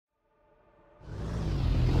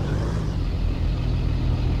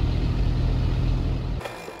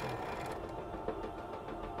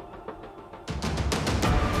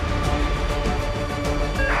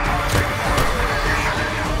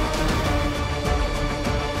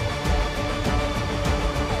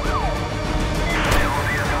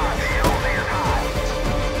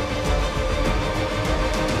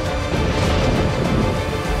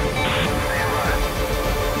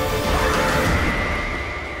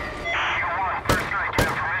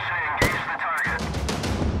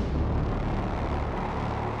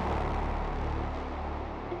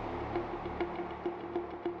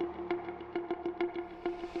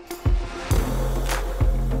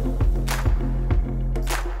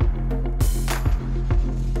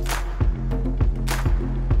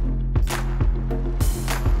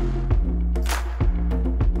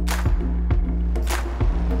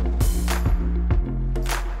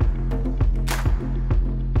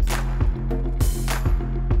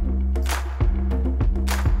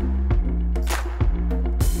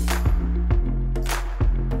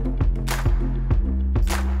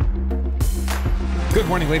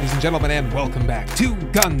morning, ladies and gentlemen, and welcome back to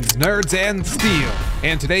Guns, Nerds, and Steel.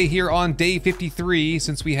 And today here on day 53,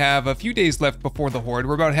 since we have a few days left before the Horde,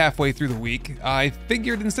 we're about halfway through the week, I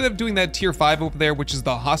figured instead of doing that tier 5 over there, which is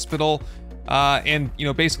the hospital, and, you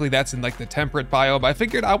know, basically that's in like the temperate biome, I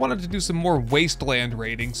figured I wanted to do some more Wasteland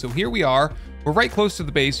Raiding. So here we are. We're right close to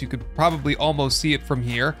the base. You could probably almost see it from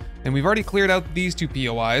here. And we've already cleared out these two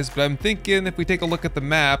POIs, but I'm thinking if we take a look at the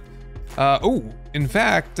map, in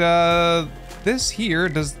fact, this here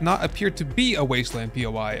does not appear to be a Wasteland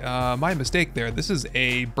POI. My mistake there. This is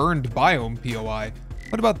a burned biome POI.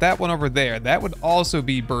 What about that one over there? That would also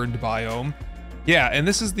be burned biome. Yeah, and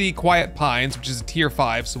this is the Quiet Pines, which is a tier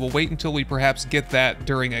 5, so we'll wait until we perhaps get that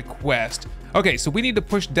during a quest. Okay, so we need to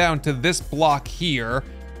push down to this block here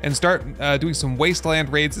and start doing some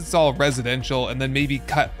Wasteland raids. It's all residential, and then maybe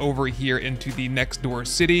cut over here into the next door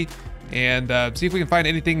city and see if we can find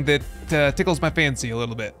anything that tickles my fancy a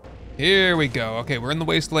little bit. Here we go. Okay, we're in the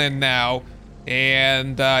Wasteland now,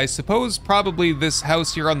 and I suppose probably this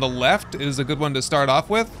house here on the left is a good one to start off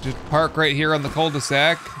with. Just park right here on the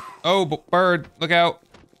cul-de-sac. Oh, bird, look out.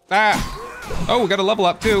 Ah! Oh, we got a level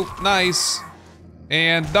up too. Nice.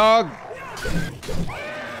 And dog.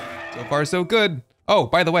 So far, so good. Oh,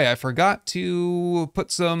 by the way, I forgot to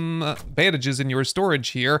put some bandages in your storage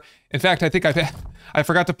here. In fact, I think I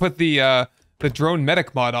forgot to put the drone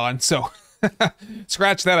medic mod on, so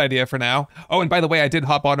scratch that idea for now. Oh, and by the way, I did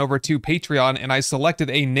hop on over to Patreon and I selected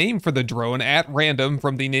a name for the drone at random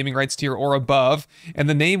from the naming rights tier or above, and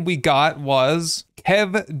the name we got was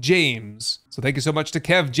Kev James. So thank you so much to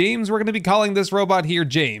Kev James. We're going to be calling this robot here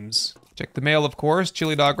James. Check the mail, of course.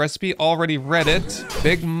 Chili dog recipe, already read it.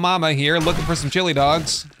 Big Mama here looking for some chili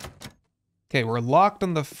dogs. Okay, we're locked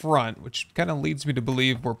on the front, which kind of leads me to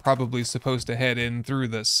believe we're probably supposed to head in through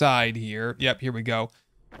the side here. Yep, here we go.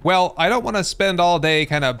 Well, I don't want to spend all day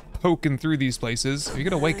kind of poking through these places. Are you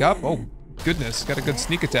gonna wake up? Oh, goodness, got a good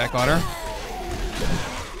sneak attack on her.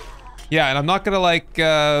 Yeah, and I'm not gonna like,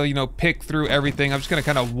 you know, pick through everything. I'm just gonna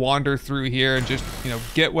kind of wander through here and just, you know,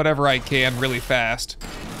 get whatever I can really fast.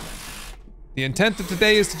 The intent of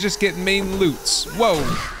today is to just get main loots. Whoa!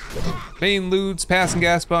 Main loots, passing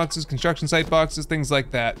gas boxes, construction site boxes, things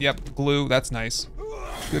like that. Yep, glue, that's nice.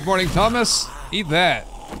 Good morning, Thomas. Eat that.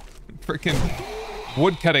 Freaking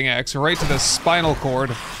wood-cutting axe right to the spinal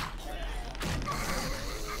cord.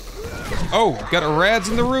 Oh, got a rads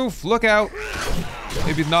in the roof. Look out.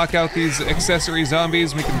 Maybe knock out these accessory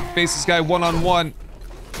zombies. We can face this guy one-on-one.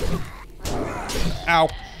 Ow.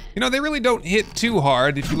 You know, they really don't hit too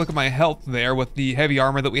hard if you look at my health there with the heavy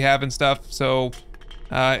armor that we have and stuff. So,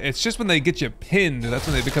 it's just when they get you pinned, that's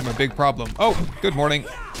when they become a big problem. Oh, good morning.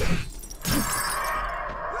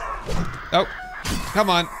 Oh, come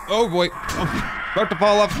on. Oh boy. Oh. About to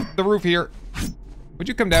fall off the roof here. Would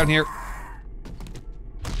you come down here?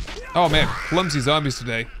 Oh man, clumsy zombies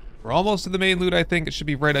today. We're almost to the main loot, I think. It should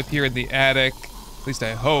be right up here in the attic. At least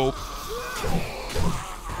I hope.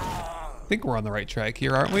 I think we're on the right track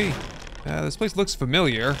here, aren't we? This place looks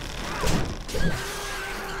familiar.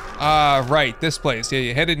 Right, this place. Yeah,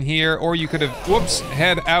 you head in here, or you could have, whoops,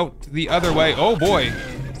 head out the other way. Oh boy.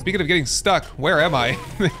 Speaking of getting stuck, where am I?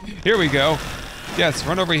 Here we go. Yes,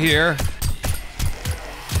 run over here.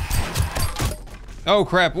 Oh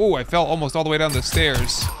crap, ooh, I fell almost all the way down the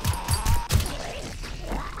stairs.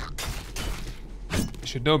 I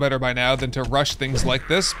should know better by now than to rush things like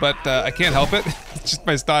this, but I can't help it. It's just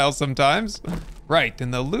my style sometimes. Right,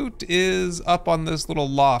 and the loot is up on this little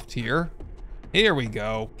loft here. Here we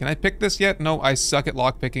go. Can I pick this yet? No, I suck at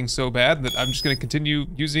lockpicking so bad that I'm just gonna continue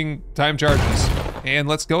using time charges. And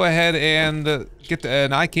let's go ahead and get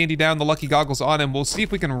an eye candy down, the lucky goggles on, and we'll see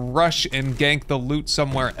if we can rush and gank the loot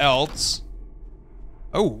somewhere else.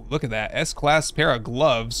 Oh, look at that. S-class pair of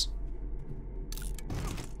gloves.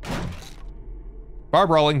 Bar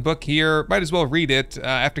brawling book here. Might as well read it.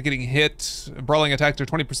 After getting hit, brawling attacks are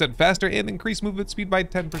 20% faster and increase movement speed by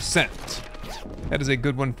 10%. That is a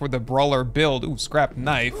good one for the brawler build. Ooh, scrap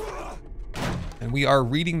knife. And we are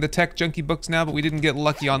reading the tech junkie books now, but we didn't get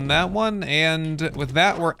lucky on that one. And with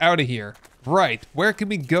that, we're out of here. Right, where can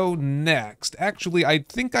we go next? Actually, I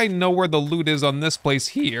think I know where the loot is on this place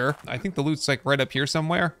here. I think the loot's like right up here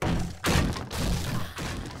somewhere.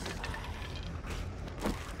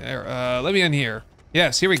 There, let me in here.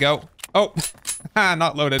 Yes, here we go. Oh,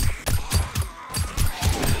 not loaded.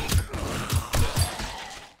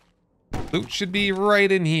 Loot should be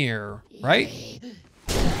right in here, right?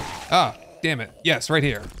 Ah, damn it. Yes, right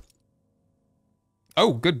here.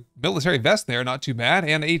 Oh, good military vest there, not too bad.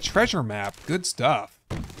 And a treasure map, good stuff.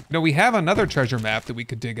 You know, we have another treasure map that we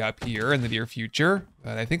could dig up here in the near future,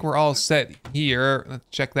 but I think we're all set here. Let's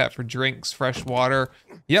check that for drinks, fresh water.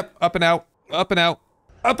 Yep, up and out, up and out,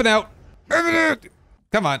 up and out.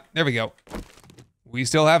 Come on, there we go. We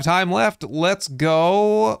still have time left. Let's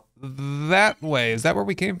go that way. Is that where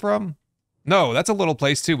we came from? No, that's a little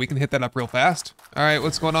place too. We can hit that up real fast. All right,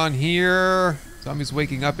 what's going on here? Zombies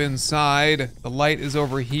waking up inside. The light is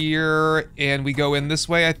over here, and we go in this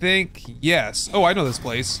way, I think. Yes. Oh, I know this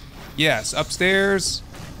place. Yes, upstairs.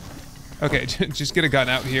 Okay, just get a gun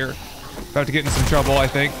out here. About to get in some trouble, I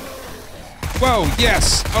think. Whoa,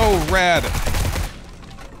 yes. Oh, rad.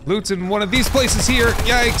 Loot's in one of these places here.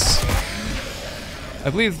 Yikes. I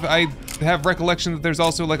believe I have recollection that there's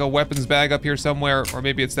also like a weapons bag up here somewhere, or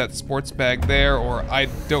maybe it's that sports bag there, or I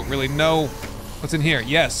don't really know. What's in here?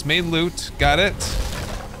 Yes, main loot, got it.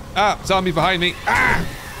 Ah, zombie behind me, ah!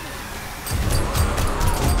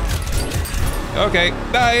 Okay,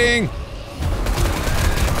 dying.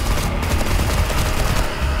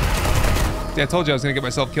 See, I told you I was gonna get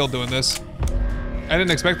myself killed doing this. I didn't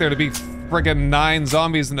expect there to be friggin' 9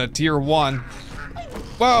 zombies in a tier 1.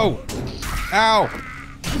 Whoa, ow.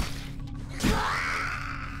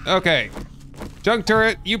 Okay, junk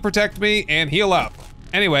turret, you protect me and heal up.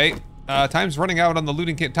 Anyway, time's running out on the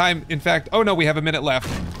looting kit. Time, in fact, oh no, we have a minute left.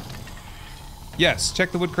 Yes,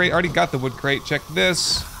 check the wood crate, already got the wood crate. Check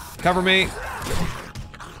this, cover me.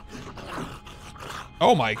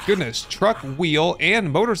 Oh my goodness, truck wheel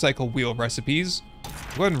and motorcycle wheel recipes.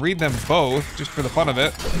 Go ahead and read them both, just for the fun of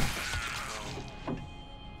it.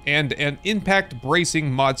 And an impact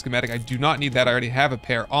bracing mod schematic. I do not need that, I already have a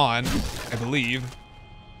pair on, I believe.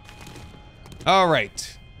 All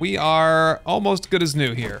right, we are almost good as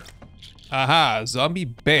new here. Aha, zombie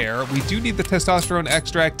bear. We do need the testosterone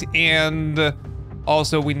extract, and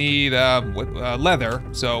also we need leather,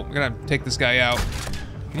 so we're gonna take this guy out.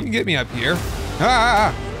 Can you get me up here?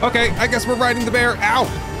 Ah, okay, I guess we're riding the bear.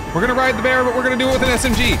 Ow! We're gonna ride the bear, but we're gonna do it with an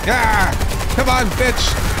SMG. Ah! Come on,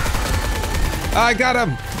 bitch! I got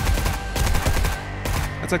him!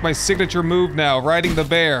 That's like my signature move now, riding the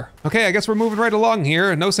bear. Okay, I guess we're moving right along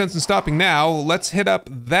here. No sense in stopping now. Let's hit up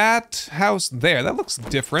that house there. That looks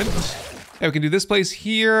different. Yeah, we can do this place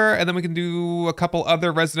here, and then we can do a couple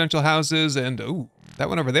other residential houses, and ooh, that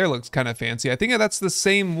one over there looks kind of fancy. I think that's the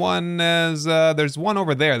same one as, there's one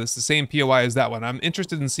over there that's the same POI as that one. I'm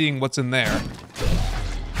interested in seeing what's in there.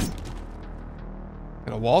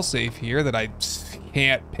 Got a wall safe here that I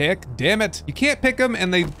can't pick. Damn it. You can't pick them,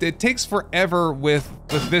 and it takes forever with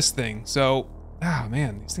this thing. So, oh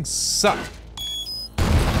man, these things suck.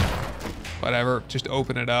 Whatever, just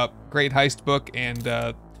open it up. Great heist book, and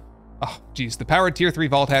oh geez, the powered tier 3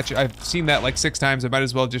 vault hatch. I've seen that like 6 times. I might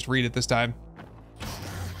as well just read it this time.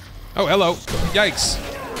 Oh, hello. Yikes.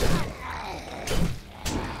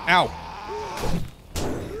 Ow.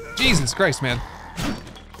 Jesus Christ, man.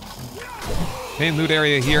 Main loot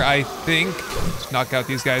area here, I think. Just knock out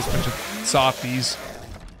these guys, bunch of softies.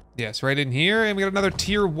 Yes, right in here, and we got another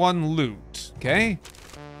tier 1 loot. Okay.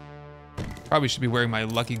 Probably should be wearing my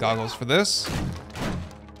lucky goggles for this.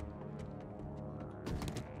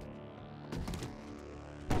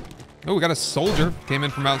 Oh, we got a soldier. Came in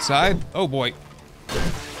from outside. Oh boy.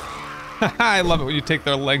 I love it when you take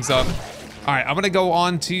their legs off. All right, I'm gonna go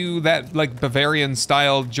on to that like Bavarian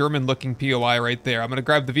style German looking POI right there. I'm gonna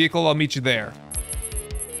grab the vehicle, I'll meet you there.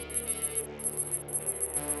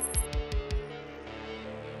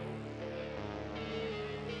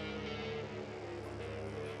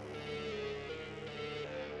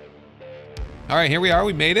 All right, here we are,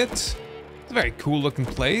 we made it. It's a very cool looking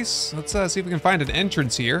place. Let's see if we can find an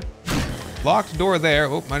entrance here. Locked door there.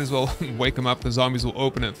 Oh, might as well wake them up. The zombies will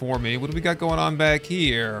open it for me. What do we got going on back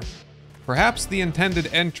here? Perhaps the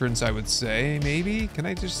intended entrance, I would say. Maybe? Can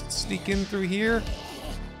I just sneak in through here?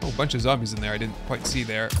 Oh, a bunch of zombies in there I didn't quite see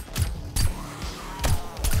there.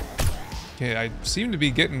 Okay, I seem to be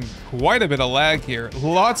getting quite a bit of lag here.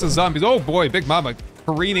 Lots of zombies. Oh boy, Big Mama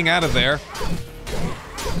careening out of there.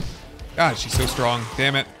 God, she's so strong.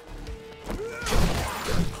 Damn it.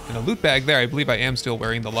 And a loot bag there. I believe I am still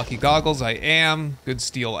wearing the lucky goggles. I am. Good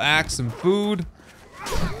steel axe, some food.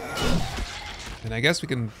 And I guess we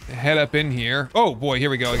can head up in here. Oh boy, here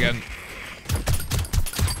we go again.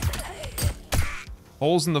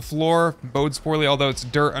 Holes in the floor bodes poorly, although it's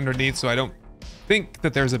dirt underneath, so I don't think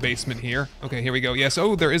that there's a basement here. Okay, here we go. Yes,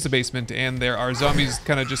 oh, there is a basement, and there are zombies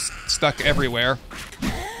kind of just stuck everywhere.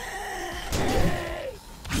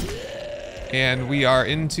 And we are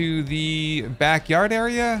into the backyard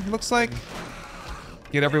area, looks like.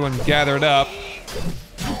 Get everyone gathered up.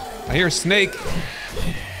 I hear a snake.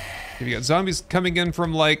 We got zombies coming in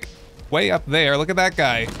from like way up there. Look at that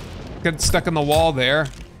guy. Got stuck in the wall there.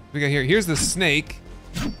 We got here. Here's the snake.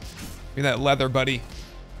 Give me that leather, buddy.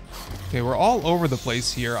 Okay, we're all over the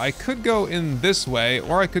place here. I could go in this way,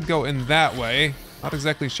 or I could go in that way. Not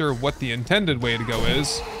exactly sure what the intended way to go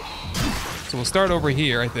is. So we'll start over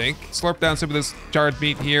here, I think. Slurp down some of this charred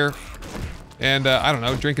meat here. And, I don't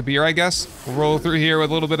know, drink a beer, I guess. We'll roll through here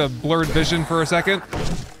with a little bit of blurred vision for a second.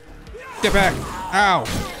 Get back. Ow.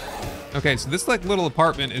 Okay, so this, like, little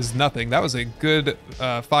apartment is nothing. That was a good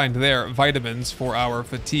find there. Vitamins for our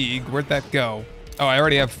fatigue. Where'd that go? Oh, I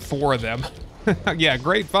already have 4 of them. Yeah,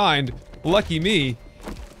 great find. Lucky me.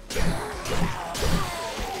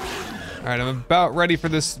 All right, I'm about ready for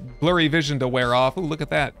this blurry vision to wear off. Ooh, look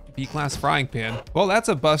at that. B-class frying pan. Well, that's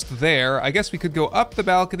a bust there. I guess we could go up the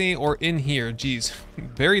balcony or in here. Geez,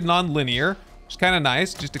 very non-linear. Which is kind of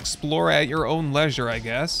nice. Just explore at your own leisure, I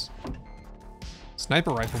guess.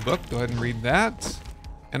 Sniper rifle book. Go ahead and read that.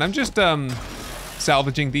 And I'm just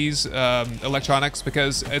salvaging these electronics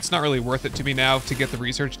because it's not really worth it to me now to get the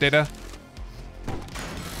research data.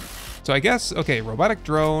 So I guess, okay, robotic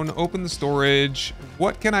drone, open the storage.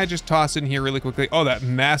 What can I just toss in here really quickly? Oh, that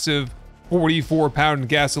massive 44-pound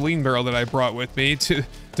gasoline barrel that I brought with me to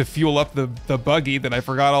fuel up the buggy that I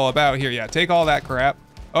forgot all about. Here, yeah, take all that crap.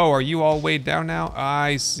 Oh, are you all weighed down now?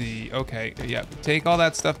 I see, okay, yeah, take all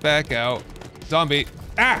that stuff back out. Zombie,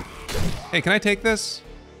 ah! Hey, can I take this?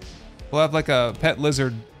 We'll have like a pet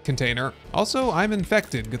lizard container. Also, I'm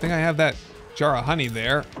infected. Good thing I have that jar of honey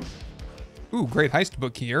there. Ooh, great heist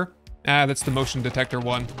book here. Ah, that's the motion detector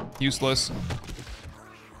one. Useless. Is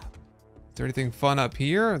there anything fun up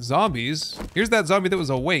here? Zombies. Here's that zombie that was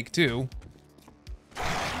awake, too.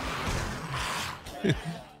 You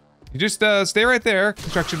just stay right there,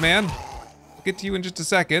 construction man. We'll get to you in just a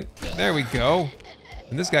second. There we go.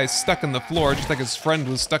 And this guy's stuck in the floor, just like his friend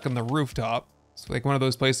was stuck on the rooftop. It's like one of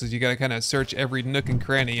those places you gotta kind of search every nook and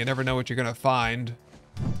cranny. You never know what you're gonna find.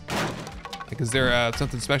 Like, is there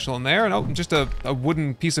something special in there? No, just a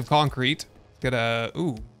wooden piece of concrete. Got a,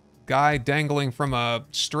 ooh, guy dangling from a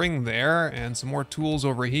string there, and some more tools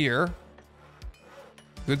over here.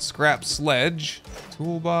 Good scrap sledge.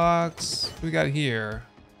 Toolbox. What we got here?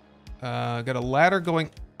 Got a ladder going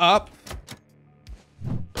up.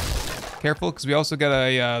 Careful, because we also got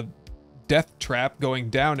a death trap going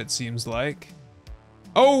down, it seems like.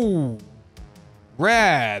 Oh!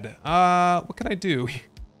 Rad! What can I do?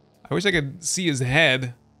 I wish I could see his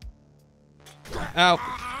head. Oh,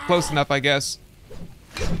 close enough, I guess.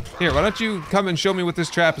 Here, why don't you come and show me what this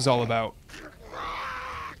trap is all about?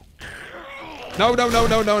 No, no, no,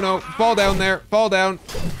 no, no, no. Fall down there. Fall down.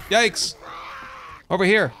 Yikes. Over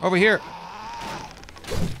here. Over here.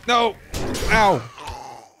 No. Ow.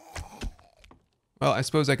 Well, I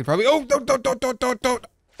suppose I could probably... Oh, don't.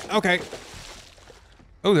 Okay.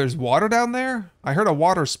 Oh, there's water down there? I heard a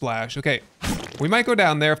water splash. Okay. We might go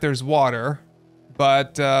down there if there's water,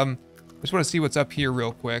 but I just want to see what's up here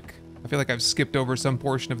real quick. I feel like I've skipped over some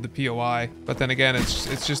portion of the POI, but then again,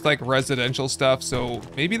 it's just like residential stuff, so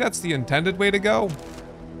maybe that's the intended way to go.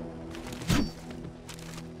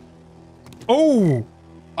 Oh!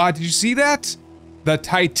 Did you see that? The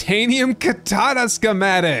titanium katana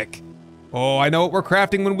schematic! Oh, I know what we're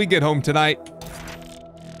crafting when we get home tonight.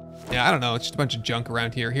 Yeah, I don't know, it's just a bunch of junk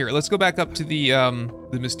around here. Here, let's go back up to the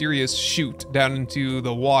mysterious chute down into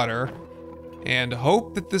the water. And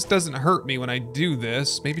hope that this doesn't hurt me when I do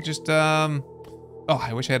this. Maybe just, oh,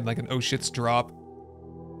 I wish I had like an oh shits drop.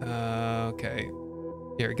 Okay.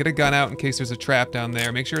 Here, get a gun out in case there's a trap down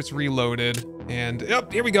there. Make sure it's reloaded. And,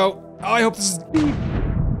 yep, here we go. Oh, I hope this is deep.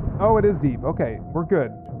 Oh, it is deep. Okay, we're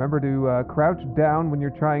good. Remember to crouch down when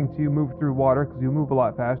you're trying to move through water, because you move a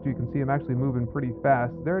lot faster. You can see I'm actually moving pretty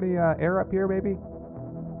fast. Is there any air up here, maybe?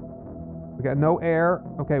 We got no air.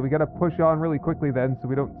 Okay, we gotta push on really quickly then, so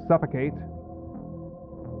we don't suffocate.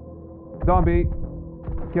 Zombie.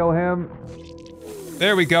 Kill him.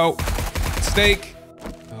 There we go. Steak.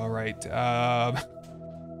 All right.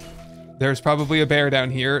 There's probably a bear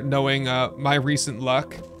down here, knowing my recent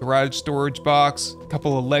luck. Garage storage box, a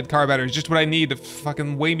couple of lead car batteries, just what I need to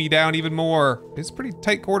fucking weigh me down even more. It's pretty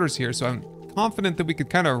tight quarters here, so I'm confident that we could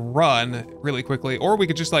kind of run really quickly, or we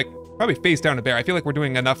could just like probably face down a bear. I feel like we're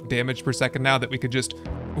doing enough damage per second now that we could just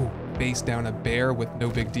face down a bear with no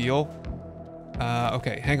big deal.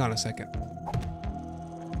 Okay, hang on a second.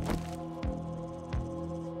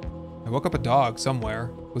 I woke up a dog somewhere.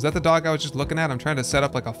 Was that the dog I was just looking at? I'm trying to set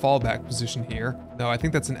up like a fallback position here. No, I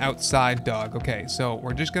think that's an outside dog. Okay, so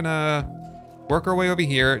we're just gonna work our way over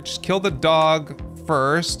here. Just kill the dog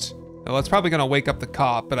first. Well, it's probably gonna wake up the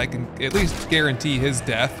cop, but I can at least guarantee his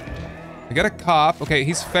death. We got a cop. Okay,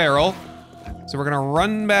 he's feral. So we're gonna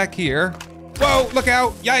run back here. Whoa, look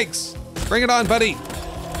out, yikes. Bring it on, buddy.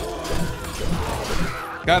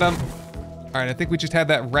 Got him. All right, I think we just had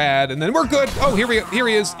that rad and then we're good. Oh, here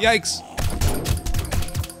he is, yikes.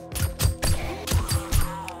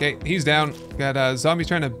 Okay, he's down. Got zombies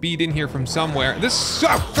trying to beat in here from somewhere. This,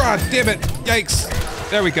 oh, God damn it, yikes.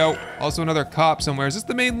 There we go. Also another cop somewhere. Is this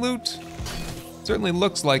the main loot? Certainly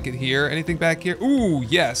looks like it here. Anything back here? Ooh,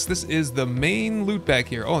 yes, this is the main loot back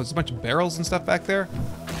here. Oh, there's a bunch of barrels and stuff back there.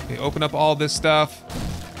 Okay, open up all this stuff.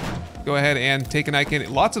 Go ahead and take an eye candy.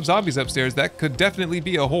 Lots of zombies upstairs. That could definitely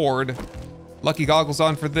be a horde. Lucky goggles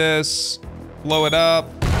on for this. Blow it up.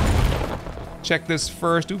 Check this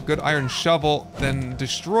first. Ooh, good iron shovel. Then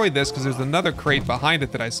destroy this because there's another crate behind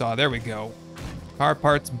it that I saw. There we go. Car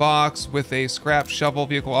parts box with a scrap shovel,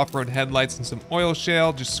 vehicle off-road headlights, and some oil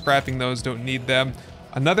shale. Just scrapping those, don't need them.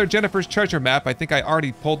 Another Jennifer's treasure map. I think I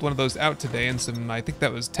already pulled one of those out today, and some, I think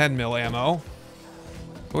that was 10 mil ammo.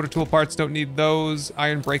 Motor tool parts, don't need those.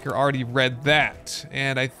 Iron breaker, already read that.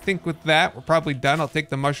 And I think with that, we're probably done. I'll take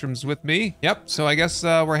the mushrooms with me. Yep, so I guess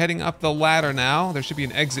we're heading up the ladder now. There should be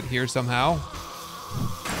an exit here somehow.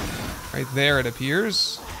 Right there, it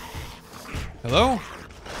appears. Hello?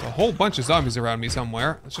 A whole bunch of zombies around me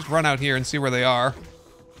somewhere. Let's just run out here and see where they are.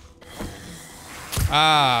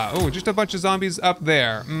 Ah, oh, just a bunch of zombies up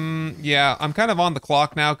there. Yeah, I'm kind of on the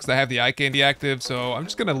clock now because I have the eye candy active, so I'm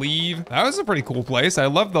just gonna leave. That was a pretty cool place. I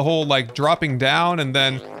love the whole, like, dropping down and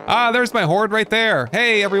then... Ah, there's my horde right there.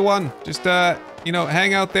 Hey, everyone. Just, you know,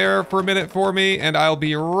 hang out there for a minute for me, and I'll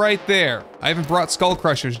be right there. I even brought skull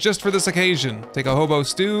crushers just for this occasion. Take a hobo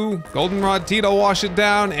stew, goldenrod tea to wash it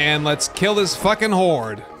down, and let's kill this fucking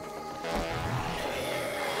horde.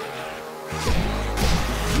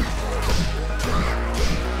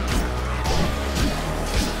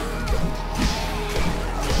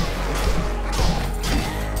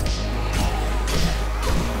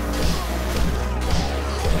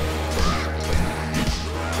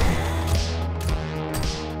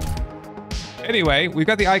 Anyway, we've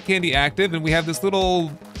got the eye candy active, and we have this little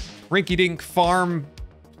rinky-dink farm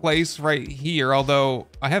place right here, although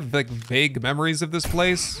I have, like, vague memories of this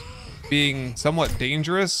place being somewhat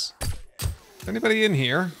dangerous. Is anybody in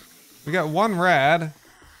here? We got one rad.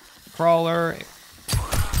 Crawler.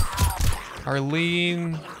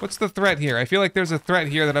 Arlene. What's the threat here? I feel like there's a threat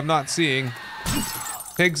here that I'm not seeing.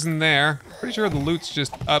 Pigs in there. Pretty sure the loot's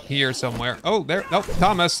just up here somewhere. Oh, there. Oh,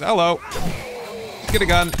 Thomas. Hello. Get a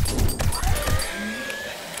gun.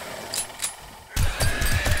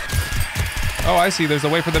 Oh, I see. There's a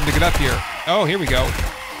way for them to get up here. Oh, here we go.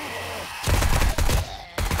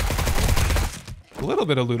 A little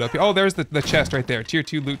bit of loot up here. Oh, there's the chest right there. Tier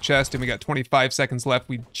 2 loot chest, and we got 25 seconds left.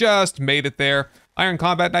 We just made it there. Iron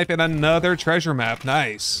combat knife and another treasure map.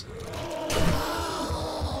 Nice.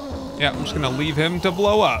 Yeah, I'm just gonna leave him to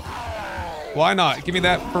blow up. Why not? Give me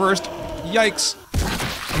that first. Yikes.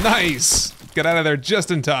 Nice. Get out of there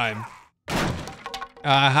just in time.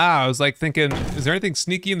 Aha, I was like thinking, is there anything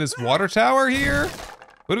sneaky in this water tower here?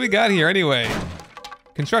 What do we got here anyway?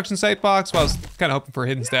 Construction site box. Well, I was kind of hoping for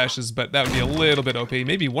hidden stashes, but that would be a little bit OP.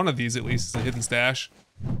 Maybe one of these at least is a hidden stash.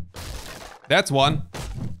 That's one.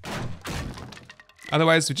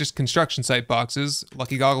 Otherwise, they're just construction site boxes.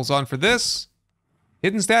 Lucky goggles on for this.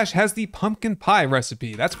 Hidden stash has the pumpkin pie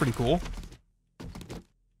recipe. That's pretty cool.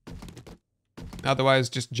 Otherwise,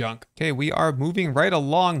 just junk. Okay, we are moving right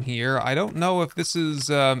along here. I don't know if this is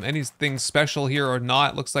anything special here or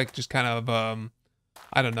not. It looks like just kind of,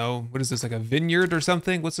 I don't know. What is this, like a vineyard or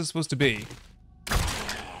something? What's this supposed to be?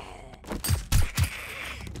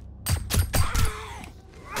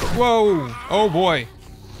 Whoa! Oh boy.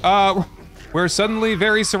 We're suddenly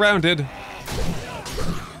very surrounded.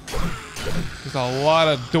 There's a lot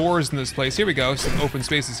of doors in this place. Here we go, some open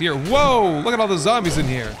spaces here. Whoa! Look at all the zombies in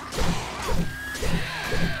here.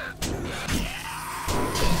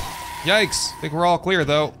 Yikes, I think we're all clear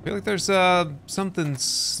though. I feel like there's something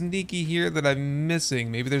sneaky here that I'm missing.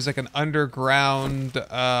 Maybe there's like an underground,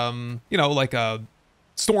 you know, like a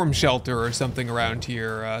storm shelter or something around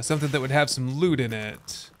here. Something that would have some loot in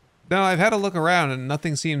it. No, I've had a look around and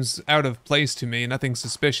nothing seems out of place to me. Nothing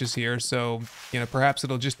suspicious here, so, you know, perhaps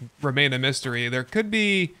it'll just remain a mystery. There could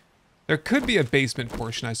be a basement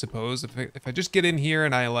portion, I suppose. If I just get in here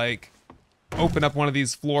and I, like, open up one of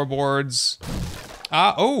these floorboards.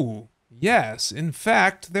 Oh! Yes, in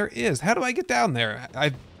fact, there is. How do I get down there?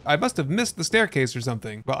 I must have missed the staircase or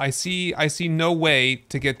something. But I see no way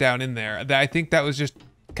to get down in there. I think that was just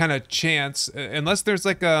kind of chance, unless there's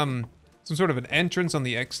like some sort of an entrance on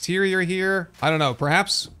the exterior here. I don't know.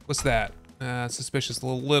 Perhaps what's that? Suspicious a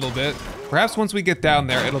little bit. Perhaps once we get down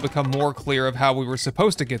there, it'll become more clear of how we were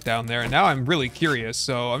supposed to get down there. And now I'm really curious,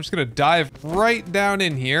 so I'm just gonna dive right down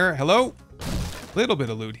in here. Hello? Little bit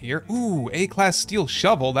of loot here. Ooh, A-class steel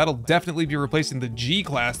shovel. That'll definitely be replacing the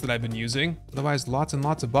G-class that I've been using. Otherwise, lots and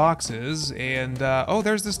lots of boxes. And, oh,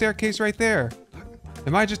 there's the staircase right there.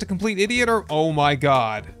 Am I just a complete idiot or? Oh my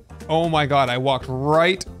God. Oh my God, I walked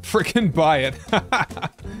right freaking by it.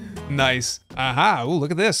 Nice. Aha, ooh,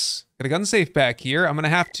 look at this. Got a gun safe back here. I'm gonna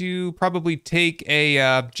have to probably take a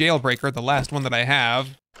jailbreaker, the last one that I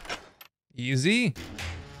have. Easy.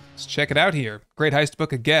 Let's check it out here. Great heist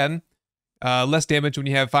book again. Less damage when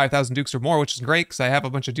you have 5,000 dukes or more, which is great because I have a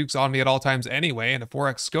bunch of dukes on me at all times anyway, and a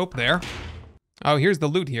 4x scope there. Oh, here's the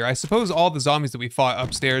loot here. I suppose all the zombies that we fought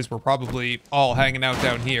upstairs were probably all hanging out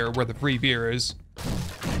down here where the free beer is.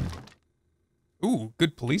 Ooh,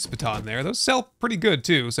 good police baton there. Those sell pretty good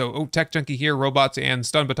too. So, oh, tech junkie here. Robots and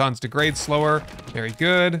stun batons degrade slower. Very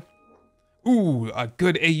good. Ooh, a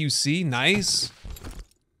good AUC. Nice.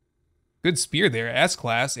 Good spear there.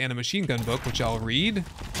 S-class and a machine gun book, which I'll read.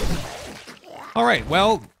 All right,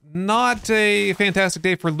 well, not a fantastic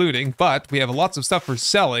day for looting, but we have lots of stuff for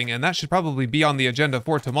selling, and that should probably be on the agenda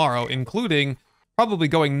for tomorrow, including probably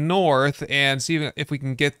going north and seeing if we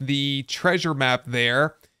can get the treasure map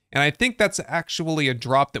there. And I think that's actually a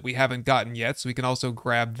drop that we haven't gotten yet, so we can also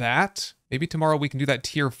grab that. Maybe tomorrow we can do that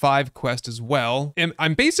tier 5 quest as well. And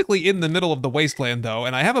I'm basically in the middle of the wasteland though,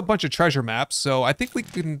 and I have a bunch of treasure maps, so I think we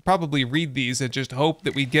can probably read these and just hope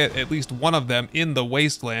that we get at least one of them in the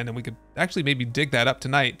wasteland, and we could actually maybe dig that up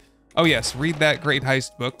tonight. Oh yes, read that great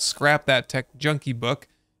heist book, scrap that tech junkie book.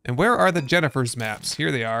 And where are the Jennifer's maps?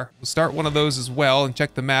 Here they are. We'll start one of those as well and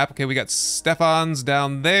check the map. Okay, we got Stefan's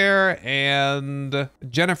down there, and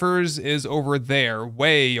Jennifer's is over there,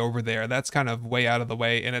 way over there. That's kind of way out of the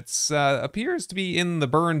way, and it's appears to be in the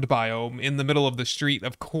burned biome, in the middle of the street,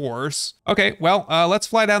 of course. Okay, well, let's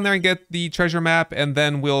fly down there and get the treasure map, and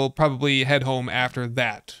then we'll probably head home after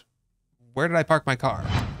that. Where did I park my car?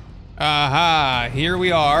 Aha, here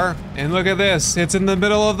we are, and look at this. It's in the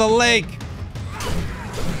middle of the lake.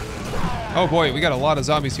 Oh boy, we got a lot of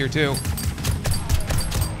zombies here too.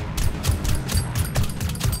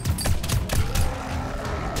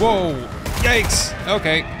 Whoa, yikes.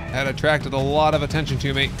 Okay, that attracted a lot of attention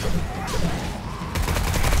to me.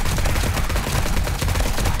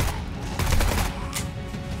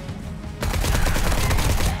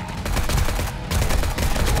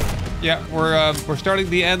 Yeah, we're starting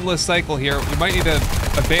the endless cycle here. We might need to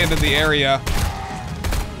abandon the area.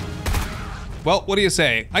 Well, what do you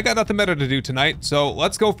say? I got nothing better to do tonight, so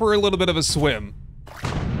let's go for a little bit of a swim.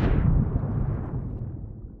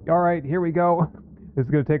 All right, here we go. This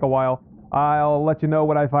is gonna take a while. I'll let you know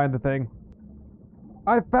when I find the thing.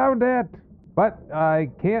 I found it! But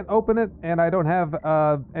I can't open it, and I don't have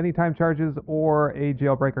any time charges or a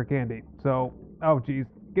jailbreaker candy. So, oh geez,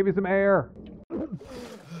 give me some air.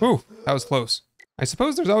 Whew, that was close. I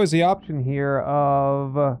suppose there's always the option here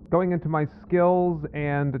of going into my skills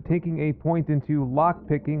and taking a point into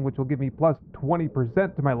lockpicking, which will give me plus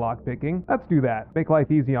 20% to my lockpicking. Let's do that. Make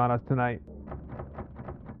life easy on us tonight.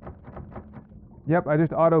 Yep, I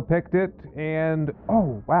just auto-picked it, and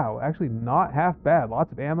oh, wow, actually not half bad.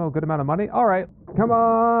 Lots of ammo, good amount of money. All right, come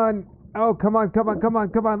on. Oh, come on, come on, come on,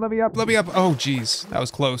 come on, let me up. Let me up. Oh, geez, that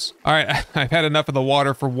was close. All right, I've had enough of the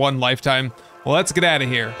water for one lifetime. Well, let's get out of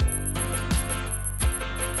here.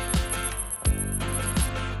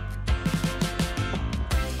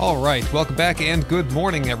 All right, welcome back and good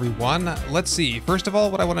morning, everyone. Let's see. First of all,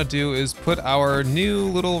 what I want to do is put our new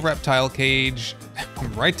little reptile cage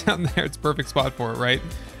right down there. It's a perfect spot for it, right?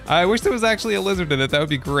 I wish there was actually a lizard in it. That would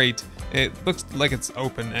be great. It looks like it's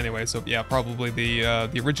open anyway, so yeah, probably the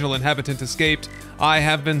original inhabitant escaped. I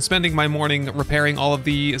have been spending my morning repairing all of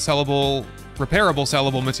the repairable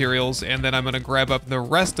sellable materials, and then I'm going to grab up the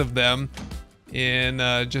rest of them in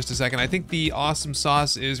just a second. I think the awesome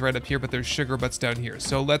sauce is right up here, but there's sugar butts down here.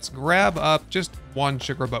 So let's grab up just one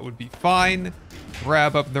sugar butt would be fine.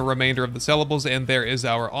 Grab up the remainder of the sellables, and there is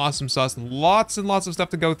our awesome sauce. Lots and lots of stuff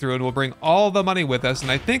to go through, and we'll bring all the money with us.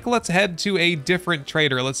 And I think let's head to a different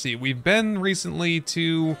trader. Let's see. We've been recently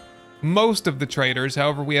to most of the traders.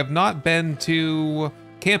 However, we have not been to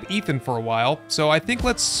Camp Ethon for a while. So I think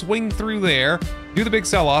let's swing through there, do the big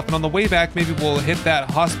sell-off, and on the way back, maybe we'll hit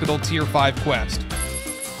that hospital tier 5 quest.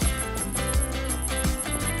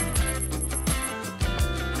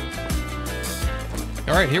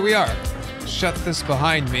 All right, here we are. Shut this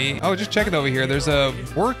behind me. Oh, just check it over here. There's a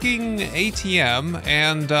working ATM,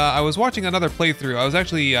 and I was watching another playthrough. I was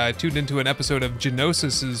actually tuned into an episode of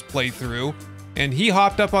Genosis's playthrough, And he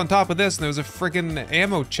hopped up on top of this, and there was a freaking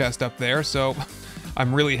ammo chest up there, so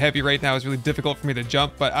I'm really heavy right now. It's really difficult for me to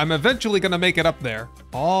jump, but I'm eventually gonna make it up there.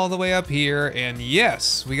 All the way up here, and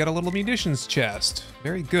yes, we got a little munitions chest.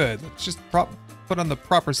 Very good. Let's just put on the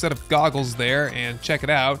proper set of goggles there and check it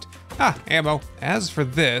out. Ah, ammo. As for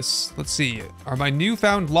this, let's see. Are my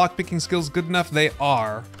newfound lockpicking skills good enough? They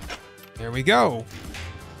are. There we go.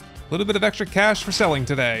 A little bit of extra cash for selling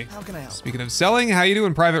today. How can I help? Speaking of selling, how you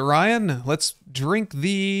doing, Private Ryan? Let's drink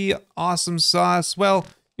the awesome sauce. Well,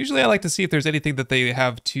 usually I like to see if there's anything that they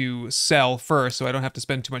have to sell first, so I don't have to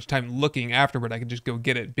spend too much time looking afterward. I can just go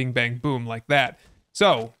get it, bing, bang, boom, like that.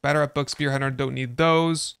 So, Batter Up Book, Spear Hunter, don't need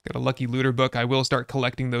those. Got a Lucky Looter book. I will start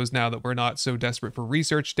collecting those now that we're not so desperate for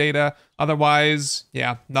research data. Otherwise,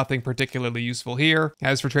 yeah, nothing particularly useful here.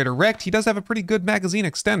 As for Trader Rect, he does have a pretty good magazine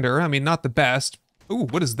extender. I mean, not the best. Ooh,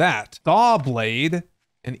 what is that? Saw blade,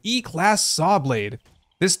 an E-class saw blade.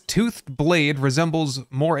 This toothed blade resembles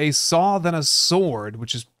more a saw than a sword,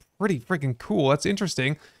 which is pretty freaking cool. That's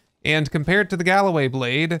interesting. And compared to the Galloway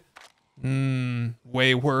blade,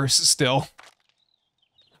 way worse still.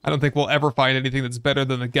 I don't think we'll ever find anything that's better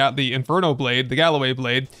than the Inferno blade, the Galloway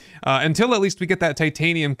blade, until at least we get that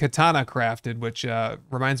titanium katana crafted, which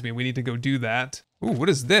reminds me, we need to go do that. Ooh, what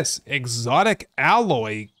is this? Exotic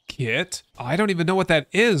alloy kit? I don't even know what that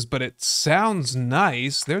is, but it sounds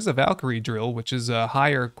nice. There's a Valkyrie drill, which is a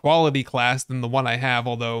higher quality class than the one I have,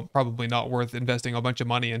 although probably not worth investing a bunch of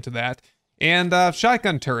money into that. And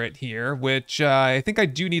shotgun turret here, which I think I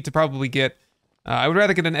do need to probably get. I would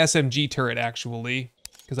rather get an SMG turret, actually,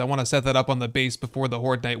 because I want to set that up on the base before the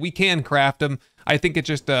Horde Night. We can craft them. I think it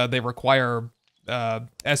just, they require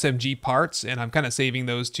SMG parts, and I'm kind of saving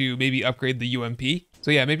those to maybe upgrade the UMP. So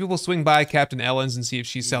yeah, maybe we'll swing by Captain Ellen's and see if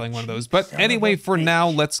she's selling one of those. But anyway, for now,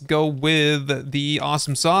 let's go with the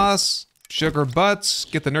awesome sauce, sugar butts,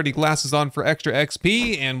 get the nerdy glasses on for extra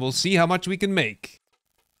XP, and we'll see how much we can make.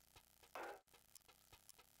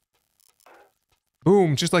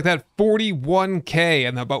 Boom, just like that, 41K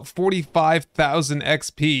and about 45,000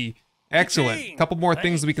 XP. Excellent. Couple more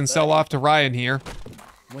things that we can sell off to Ryan here.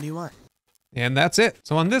 What do you want? And that's it.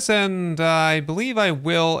 So on this end, I believe I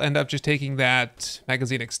will end up just taking that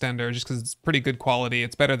magazine extender just because it's pretty good quality.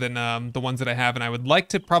 It's better than the ones that I have, and I would like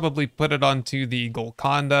to probably put it onto the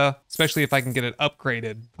Golconda, especially if I can get it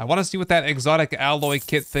upgraded. I want to see what that exotic alloy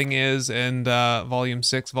kit thing is, and Volume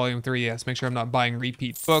 6, Volume 3, yes, make sure I'm not buying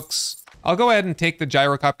repeat books. I'll go ahead and take the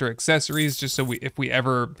gyrocopter accessories just so if we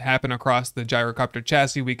ever happen across the gyrocopter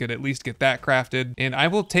chassis, we could at least get that crafted. And I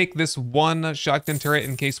will take this one shotgun turret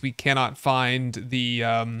in case we cannot find the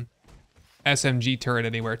SMG turret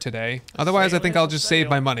anywhere today. Otherwise, I think I'll just save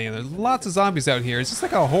my money. And there's lots of zombies out here. Is this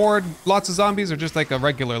like a horde, lots of zombies, or just like a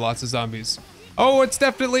regular lots of zombies? Oh, it's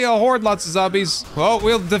definitely a horde, lots of zombies. Well,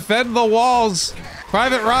 we'll defend the walls.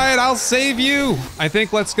 Private Ryan, I'll save you. I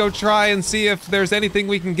think let's go try and see if there's anything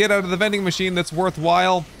we can get out of the vending machine that's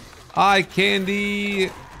worthwhile. Eye candy,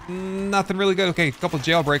 nothing really good. Okay, a couple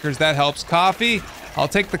jailbreakers, that helps. Coffee, I'll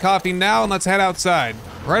take the coffee now and let's head outside.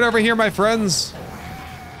 Right over here, my friends.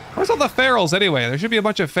 Where's all the ferals anyway? There should be a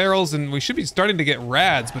bunch of ferals and we should be starting to get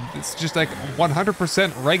rads, but it's just like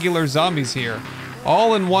 100% regular zombies here.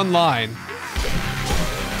 All in one line.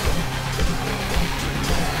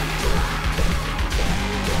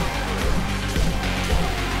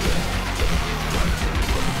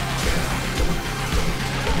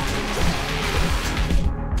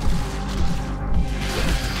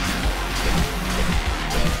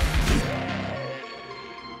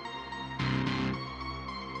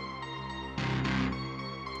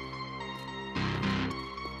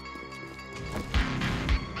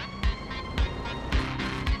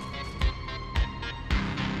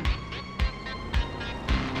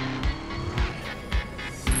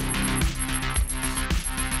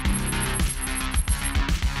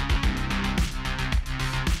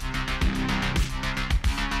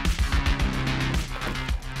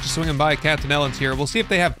 Swinging by Captain Ellen's here. We'll see if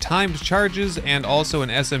they have timed charges and also an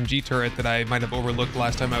SMG turret that I might have overlooked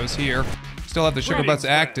last time I was here. Still have the sugar butts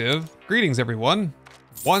active. Greetings, everyone.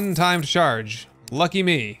 One timed charge. Lucky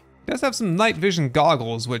me. He does have some night vision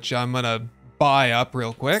goggles, which I'm gonna buy up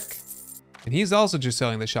real quick. And he's also just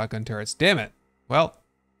selling the shotgun turrets. Damn it. Well,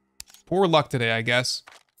 poor luck today, I guess.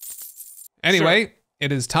 Anyway,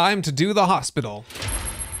 it is time to do the hospital.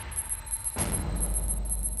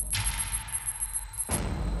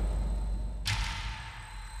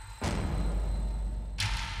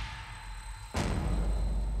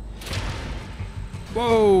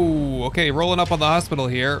 Whoa, okay, rolling up on the hospital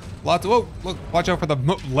here. Lots of, whoa, look, watch out for the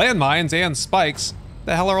landmines and spikes.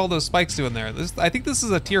 The hell are all those spikes doing there? I think this is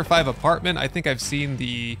a tier 5 apartment. I think I've seen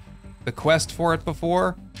the the quest for it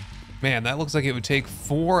before. Man, that looks like it would take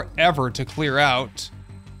forever to clear out.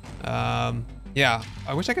 Yeah,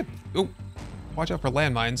 I wish I could, oh, watch out for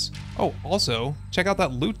landmines. Oh, also, check out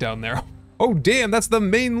that loot down there. Oh, damn, that's the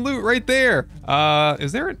main loot right there.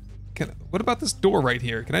 Is there what about this door right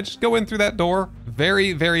here? Can I just go in through that door?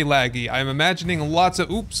 Very, very laggy. I'm imagining lots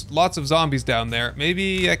of zombies down there.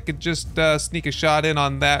 Maybe I could just sneak a shot in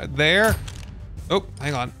on that there. Oh,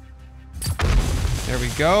 hang on. There we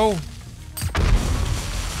go.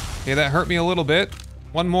 Okay, that hurt me a little bit.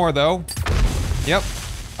 One more though. Yep.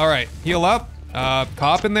 All right, heal up.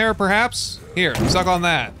 Cop in there perhaps? Here, suck on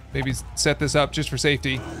that. Maybe set this up just for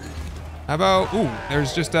safety. How about, ooh,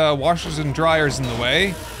 there's just washers and dryers in the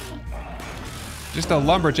way. Just a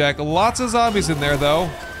lumberjack. Lots of zombies in there though.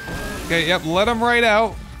 Okay, yep, let them right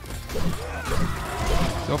out.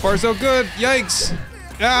 So far so good. Yikes.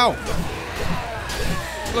 Ow.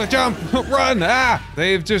 Jump, run, ah!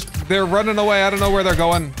 They're running away. I don't know where they're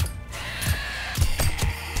going.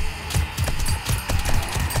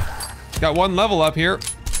 Got one level up here.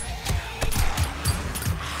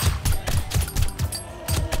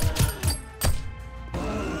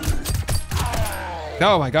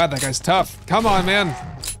 Oh my god, that guy's tough. Come on, man.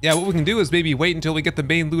 Yeah, what we can do is maybe wait until we get the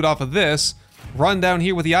main loot off of this, run down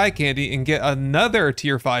here with the eye candy and get another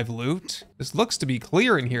tier 5 loot. This looks to be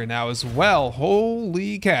clear in here now as well.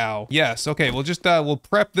 Holy cow. Yes, okay, we'll just, we'll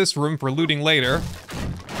prep this room for looting later.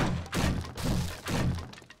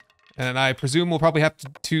 And I presume we'll probably have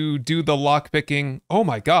to do the lockpicking. Oh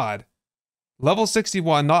my god. Level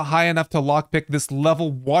 61, not high enough to lockpick this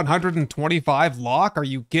level 125 lock? Are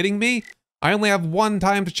you kidding me? I only have one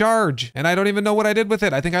time to charge, and I don't even know what I did with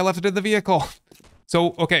it. I think I left it in the vehicle.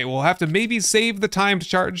 So, okay, we'll have to maybe save the time to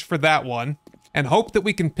charge for that one, and hope that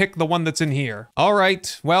we can pick the one that's in here. All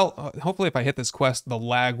right, well, hopefully if I hit this quest, the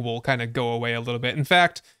lag will kind of go away a little bit. In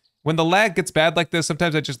fact, when the lag gets bad like this,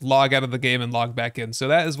 sometimes I just log out of the game and log back in. So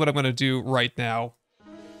that is what I'm gonna do right now.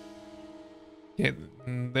 Okay,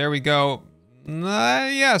 there we go.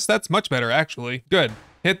 Yes, that's much better, actually. Good.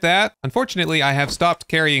 Hit that. Unfortunately, I have stopped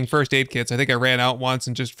carrying first aid kits. I think I ran out once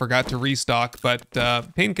and just forgot to restock, but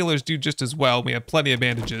painkillers do just as well. We have plenty of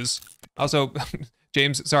bandages. Also,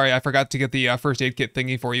 James, sorry, I forgot to get the first aid kit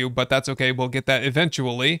thingy for you, but that's okay. We'll get that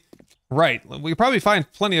eventually. Right, we'll probably find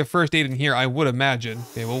plenty of first aid in here, I would imagine.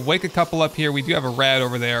 Okay, we'll wake a couple up here. We do have a rad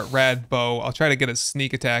over there, rad bow. I'll try to get a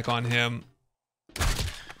sneak attack on him.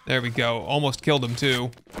 There we go. Almost killed him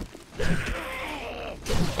too.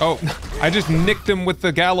 Oh, I just nicked him with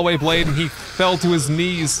the Galloway blade and he fell to his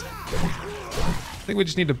knees. I think we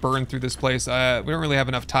just need to burn through this place. We don't really have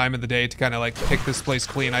enough time in the day to kind of like pick this place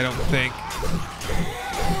clean, I don't think.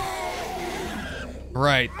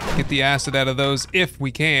 Right, get the acid out of those if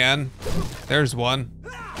we can. There's one.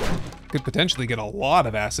 Could potentially get a lot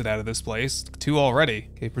of acid out of this place. 2 already.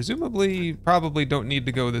 Okay, presumably, probably don't need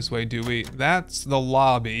to go this way, do we? That's the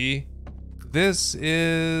lobby. This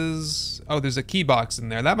is... oh, there's a key box in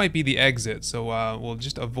there. That might be the exit, so we'll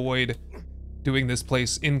just avoid doing this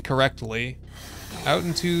place incorrectly. Out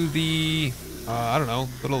into the, I don't know,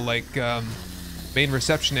 little like main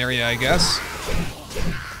reception area, I guess.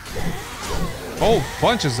 Oh,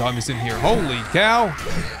 bunch of zombies in here. Holy cow.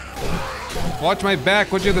 Watch my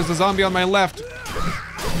back, would you? There's a zombie on my left.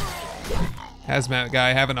 Hazmat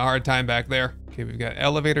guy having a hard time back there. Okay, we've got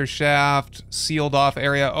elevator shaft, sealed off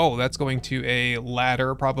area. Oh, that's going to a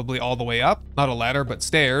ladder, probably all the way up. Not a ladder, but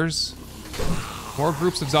stairs. More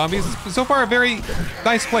groups of zombies. So far, a very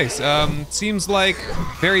nice place. Seems like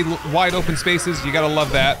very wide open spaces. You gotta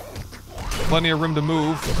love that. Plenty of room to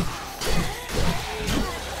move.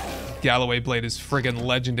 Galloway blade is friggin'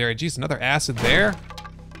 legendary. Jeez, another acid there?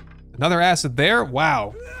 Another acid there?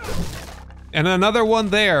 Wow. And another one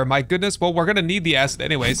there, my goodness. Well, we're gonna need the acid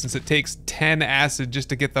anyway, since it takes 10 acid just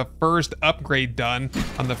to get the first upgrade done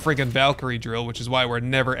on the friggin' Valkyrie drill, which is why we're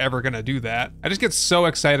never ever gonna do that. I just get so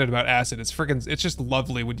excited about acid. It's friggin', it's just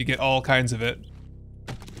lovely when you get all kinds of it.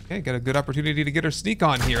 Okay, got a good opportunity to get our sneak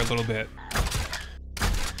on here a little bit.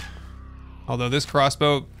 Although this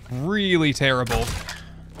crossbow, really terrible.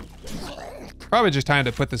 Probably just time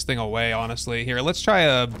to put this thing away, honestly. Here, let's try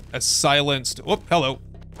a silenced, whoop, hello.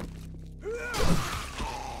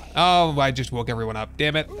 Oh, I just woke everyone up,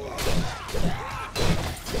 damn it.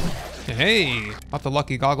 Hey, pop the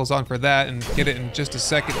lucky goggles on for that and get it in just a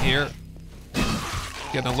second here.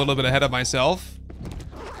 Getting a little bit ahead of myself.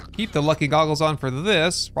 Keep the lucky goggles on for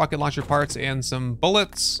this. Rocket launcher parts and some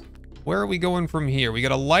bullets. Where are we going from here? We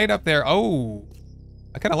got a light up there. Oh,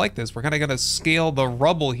 I kind of like this. We're kind of gonna scale the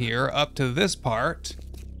rubble here up to this part.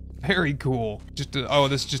 Very cool. Just, oh,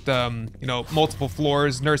 this is just, you know, multiple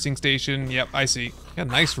floors, nursing station. Yep, I see. Yeah,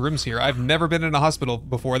 nice rooms here. I've never been in a hospital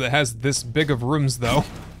before that has this big of rooms, though.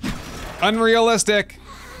 Unrealistic.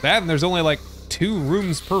 That, and there's only like 2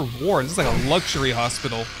 rooms per ward. This is like a luxury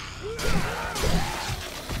hospital.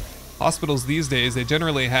 Hospitals these days, they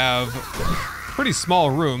generally have pretty small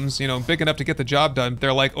rooms, you know, big enough to get the job done.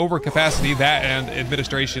 They're like over capacity, that and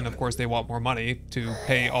administration. Of course, they want more money to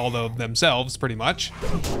pay all of themselves, pretty much.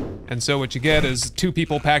 And so what you get is 2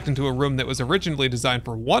 people packed into a room that was originally designed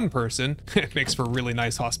for 1 person. It makes for really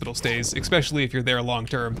nice hospital stays, especially if you're there long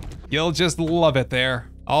term. You'll just love it there.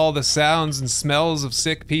 All the sounds and smells of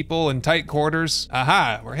sick people in tight quarters.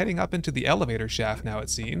 Aha, we're heading up into the elevator shaft now, it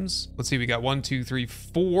seems. Let's see, we got 1, 2, 3,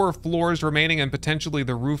 4 floors remaining and potentially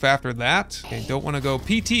the roof after that. Okay, don't want to go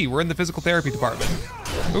PT, we're in the physical therapy department.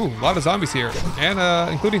 Ooh, a lot of zombies here,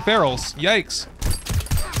 and including ferals, yikes.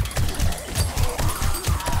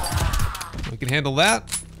 We can handle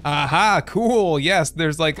that. Aha, cool, yes,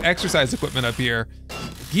 there's like exercise equipment up here.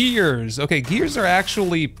 Gears. Okay, gears are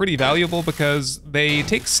actually pretty valuable because they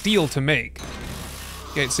take steel to make.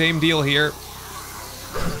 Okay, same deal here.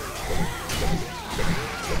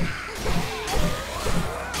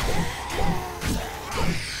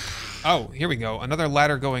 Oh, here we go. Another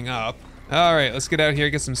ladder going up. All right, let's get out here,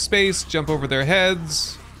 get some space, jump over their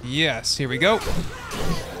heads. Yes, here we go.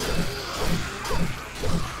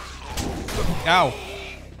 Ow.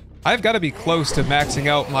 I've got to be close to maxing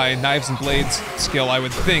out my knives and blades skill, I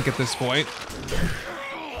would think, at this point.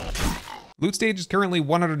 Loot stage is currently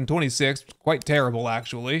 126, quite terrible,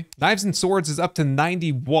 actually. Knives and swords is up to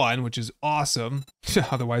 91, which is awesome.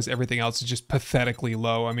 Otherwise, everything else is just pathetically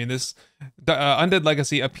low. I mean, this Undead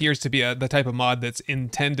Legacy appears to be the type of mod that's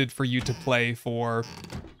intended for you to play for,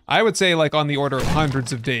 I would say, like on the order of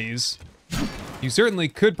hundreds of days. You certainly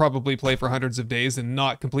could probably play for hundreds of days and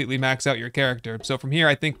not completely max out your character. So from here,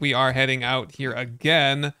 I think we are heading out here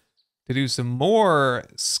again to do some more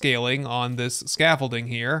scaling on this scaffolding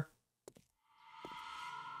here.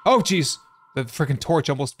 Oh, geez. The freaking torch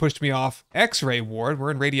almost pushed me off. X-ray ward. We're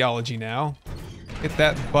in radiology now. Hit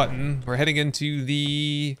that button. We're heading into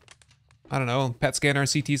the, I don't know, PET scanner,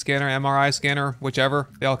 CT scanner, MRI scanner, whichever.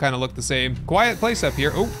 They all kind of look the same. Quiet place up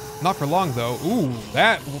here. Oh, not for long though. Ooh,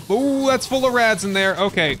 that's full of rads in there.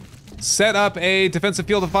 Okay, set up a defensive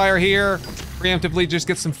field of fire here. Preemptively just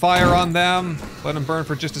get some fire on them. Let them burn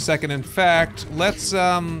for just a second. In fact, let's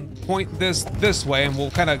point this way and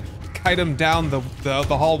we'll kind of kite them down the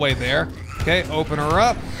hallway there. Okay, open her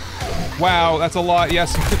up. Wow, that's a lot.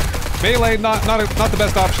 Yes, melee not the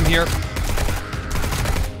best option here.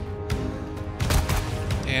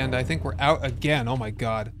 And I think we're out again. Oh my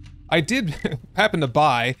god. I did happen to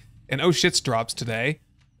buy an oh shits drops today.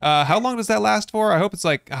 How long does that last for? I hope it's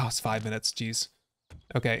like, oh, it's 5 minutes, jeez.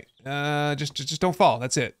 Okay, just don't fall,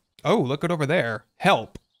 that's it. Oh, look at over there.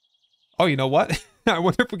 Help. Oh, you know what? I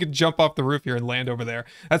wonder if we could jump off the roof here and land over there.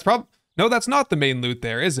 That's no, that's not the main loot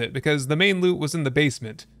there, is it? Because the main loot was in the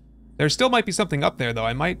basement. There still might be something up there, though.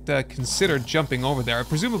 I might consider jumping over there.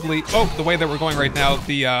 Presumably, oh, the way that we're going right now,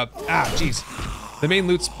 the, jeez. The main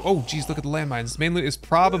loot's, oh geez, look at the landmines. The main loot is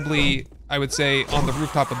probably, I would say, on the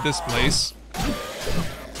rooftop of this place.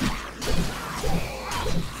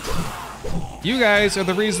 You guys are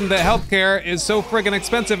the reason that healthcare is so friggin'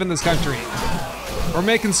 expensive in this country. We're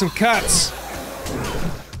making some cuts.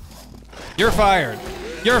 You're fired.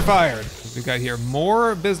 You're fired. We've got here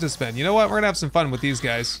more businessmen. You know what? We're gonna have some fun with these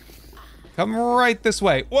guys. Come right this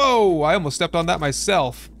way. Whoa, I almost stepped on that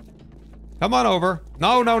myself. Come on over.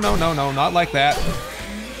 No, no, no, no, no, not like that.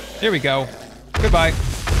 Here we go. Goodbye.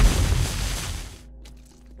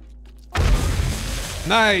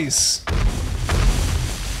 Nice.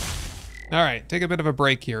 All right, take a bit of a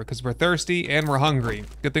break here because we're thirsty and we're hungry.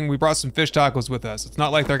 Good thing we brought some fish tacos with us. It's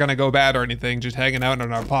not like they're gonna go bad or anything, just hanging out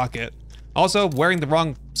in our pocket. Also, wearing the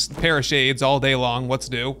wrong pair of shades all day long, what's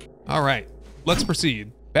new? All right, let's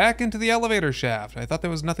proceed. Back into the elevator shaft. I thought there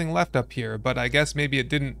was nothing left up here, but I guess maybe it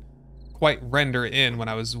didn't quite render in when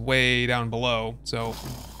I was way down below. So,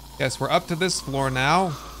 yes, we're up to this floor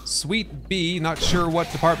now. Suite B, not sure what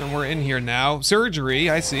department we're in here now. Surgery,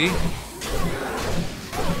 I see.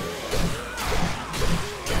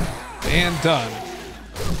 And done.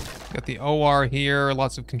 Got the OR here,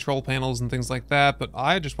 lots of control panels and things like that, but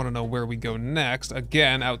I just want to know where we go next.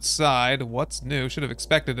 Again, outside. What's new? Should have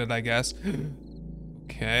expected it, I guess.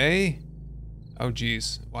 Okay. Oh,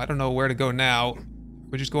 geez. Well, I don't know where to go now.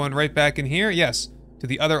 We're just going right back in here? Yes. To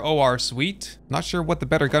the other OR suite. Not sure what the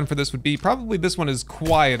better gun for this would be. Probably this one is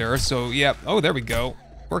quieter, so yeah. Oh, there we go.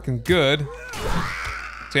 Working good.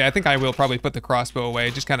 So yeah, I think I will probably put the crossbow away,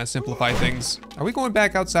 just kind of simplify things. Are we going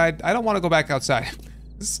back outside? I don't want to go back outside.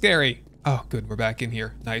 This is scary. Oh, good, we're back in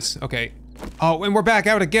here. Nice, okay. Oh, and we're back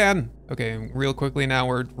out again. Okay, real quickly now,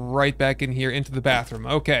 we're right back in here into the bathroom.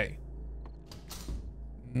 Okay.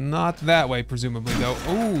 Not that way, presumably, though.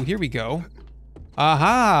 Oh, here we go.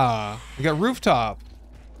 Aha! We got rooftop.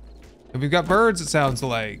 And we've got birds, it sounds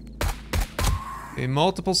like. Okay,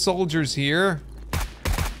 multiple soldiers here.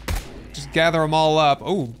 Just gather them all up.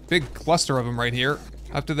 Oh, big cluster of them right here.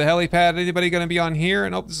 Up to the helipad. Anybody gonna be on here?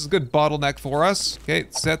 Nope, this is a good bottleneck for us. Okay,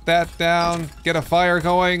 set that down. Get a fire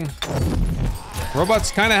going.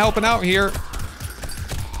 Robot's kind of helping out here.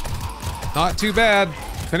 Not too bad.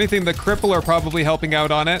 If anything, the cripple are probably helping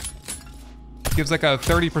out on it. Gives like a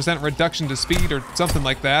 30% reduction to speed or something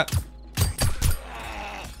like that.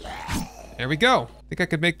 There we go. Think I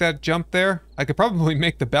could make that jump there? I could probably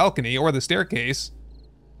make the balcony or the staircase.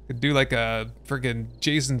 Could do like a friggin'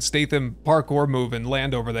 Jason Statham parkour move and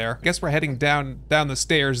land over there. Guess we're heading down the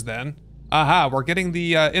stairs then. Aha, we're getting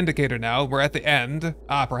the indicator now. We're at the end.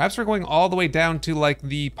 Perhaps we're going all the way down to like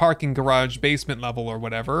the parking garage basement level or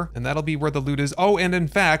whatever. And that'll be where the loot is. Oh, and in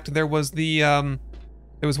fact, there was the,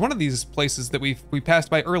 there was one of these places that we passed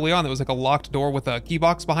by early on that was like a locked door with a key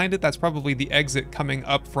box behind it. That's probably the exit coming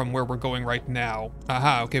up from where we're going right now.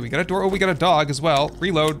 Aha, okay, we got a door. Oh, we got a dog as well.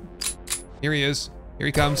 Reload. Here he is. Here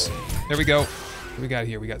he comes. There we go. What do we got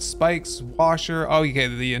here? We got spikes, washer. Oh, okay,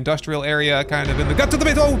 the industrial area kind of in the guts of the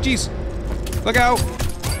base. Oh, jeez. Look out!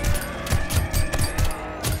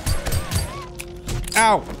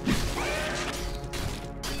 Ow!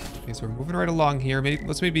 Okay, so we're moving right along here.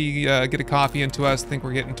 Let's maybe get a coffee into us. I think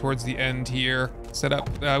we're getting towards the end here. Set up.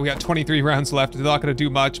 We got 23 rounds left. It's not going to do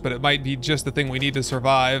much, but it might be just the thing we need to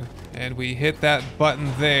survive. And we hit that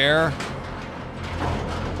button there.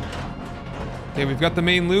 Okay, we've got the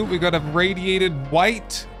main loot. We've got a radiated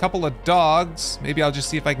white, couple of dogs. Maybe I'll just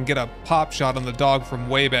see if I can get a pop shot on the dog from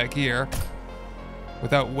way back here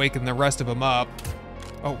without waking the rest of them up.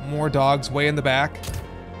 Oh, more dogs way in the back.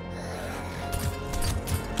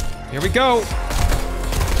 Here we go.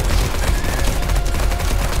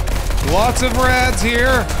 Lots of rads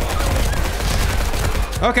here.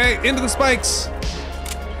 Okay, into the spikes.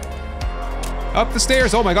 Up the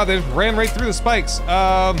stairs. Oh my god, they ran right through the spikes.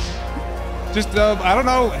 I don't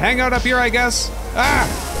know, hang out up here, I guess. Ah!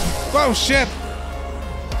 Oh, shit!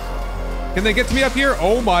 Can they get to me up here?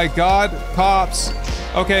 Oh my god, cops.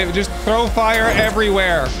 Okay, just throw fire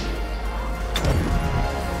everywhere.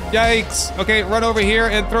 Yikes. Okay, run over here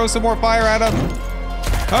and throw some more fire at them.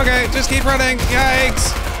 Okay, just keep running.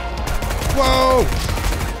 Yikes. Whoa!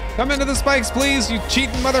 Come into the spikes, please, you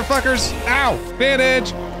cheating motherfuckers. Ow!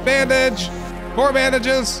 Bandage! Bandage! More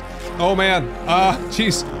bandages! Oh man,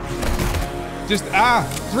 jeez. Just,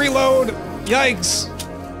 reload! Yikes!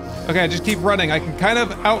 Okay, just keep running. I can kind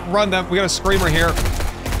of outrun them. We got a screamer here.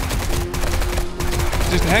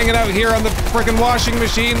 Just hanging out here on the frickin' washing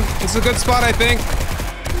machine. It's a good spot, I think.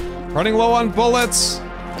 Running low on bullets.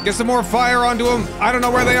 Get some more fire onto them. I don't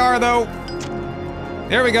know where they are, though.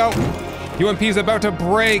 There we go. UMP's about to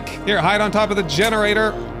break. Here, hide on top of the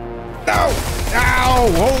generator. No!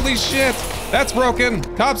 Ow! Holy shit! That's broken.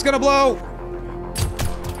 Cop's gonna blow.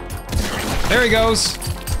 There he goes.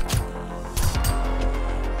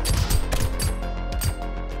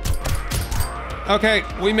 Okay,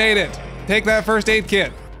 we made it. Take that first aid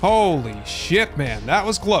kit. Holy shit, man. That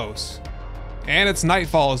was close. And it's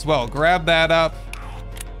nightfall as well. Grab that up.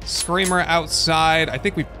 Screamer outside. I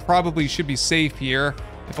think we probably should be safe here.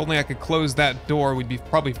 If only I could close that door, we'd be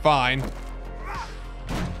probably fine.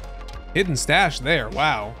 Hidden stash there,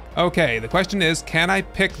 wow. Okay, the question is, can I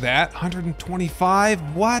pick that?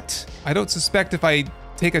 125, what? I don't suspect if I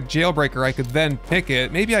take a jailbreaker, I could then pick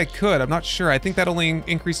it. Maybe I could, I'm not sure. I think that only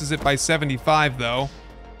increases it by 75 though.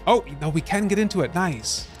 Oh, no, we can get into it,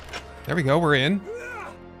 nice. There we go, we're in.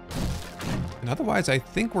 And otherwise, I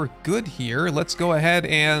think we're good here. Let's go ahead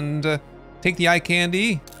and take the eye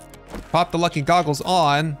candy, pop the lucky goggles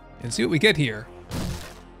on, and see what we get here.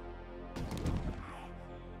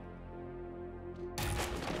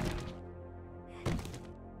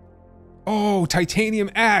 Oh,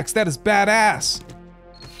 titanium axe, that is badass.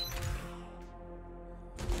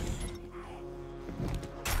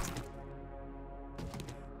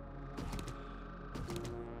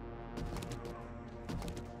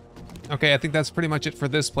 Okay, I think that's pretty much it for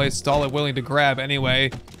this place. It's all I'm willing to grab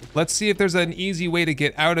anyway. Let's see if there's an easy way to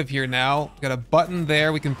get out of here now. Got a button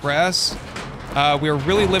there we can press. We're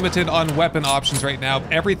really limited on weapon options right now.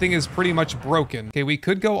 Everything is pretty much broken. Okay, we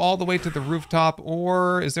could go all the way to the rooftop,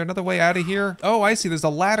 or is there another way out of here? Oh, I see, there's a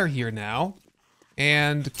ladder here now.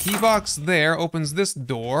 And key box there opens this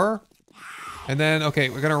door. And then, okay,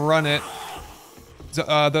 we're gonna run it.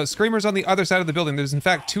 The screamer's on the other side of the building. There's in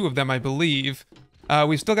fact 2 of them, I believe.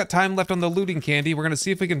 We've still got time left on the looting candy. We're gonna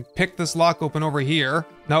see if we can pick this lock open over here.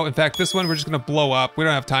 No, in fact, this one we're just gonna blow up. We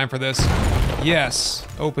don't have time for this. Yes,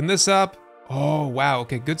 open this up. Oh, wow,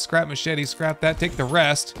 okay, good scrap machete. Scrap that, take the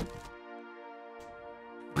rest.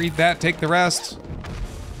 Read that, take the rest.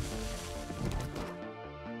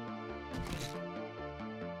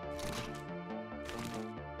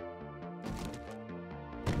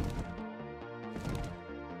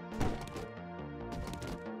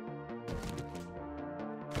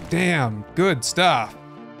 Damn, good stuff.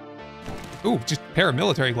 Ooh, just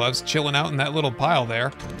paramilitary gloves chilling out in that little pile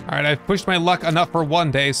there. All right, I've pushed my luck enough for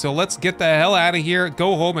one day, so let's get the hell out of here,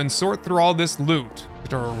 go home and sort through all this loot.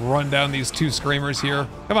 To run down these 2 screamers here.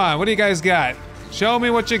 Come on, what do you guys got? Show me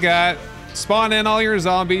what you got. Spawn in all your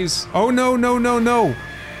zombies. Oh no, no, no, no.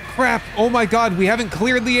 Crap, oh my God, we haven't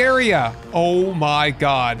cleared the area. Oh my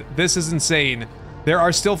God, this is insane. There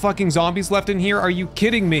are still fucking zombies left in here, are you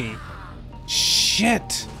kidding me?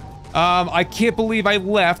 Shit. I can't believe I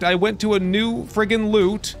left. I went to a new friggin'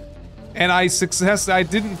 loot, and I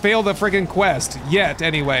didn't fail the friggin' quest yet,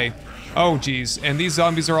 anyway. Oh, geez, and these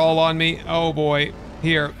zombies are all on me. Oh boy.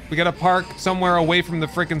 Here, we gotta park somewhere away from the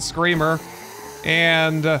frickin' screamer,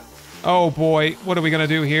 and oh boy, what are we gonna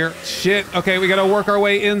do here? Shit. Okay, we gotta work our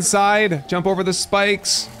way inside. Jump over the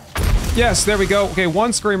spikes. Yes, there we go. Okay,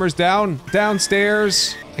 1 screamer's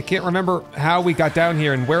downstairs. I can't remember how we got down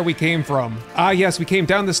here and where we came from. Ah, yes, we came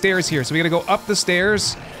down the stairs here, so we gotta go up the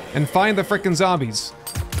stairs and find the frickin' zombies.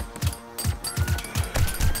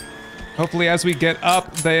 Hopefully as we get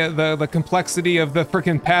up, the complexity of the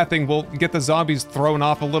frickin' pathing will get the zombies thrown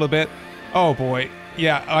off a little bit. Oh boy.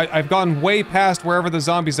 Yeah, I've gone way past wherever the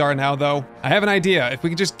zombies are now, though. I have an idea. If we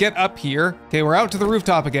can just get up here. Okay, we're out to the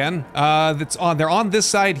rooftop again. They're on this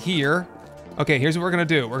side here. Okay, here's what we're gonna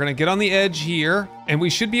do. We're gonna get on the edge here, and we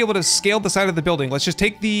should be able to scale the side of the building. Let's just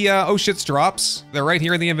take the, oh shit's drops. They're right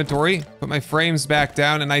here in the inventory. Put my frames back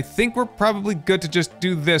down, and I think we're probably good to just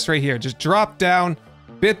do this right here. Just drop down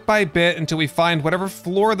bit by bit until we find whatever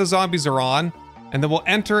floor the zombies are on, and then we'll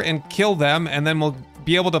enter and kill them, and then we'll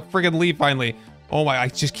be able to friggin' leave finally. Oh my, I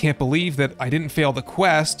just can't believe that I didn't fail the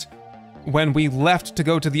quest when we left to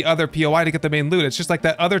go to the other POI to get the main loot. It's just like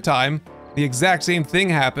that other time. The exact same thing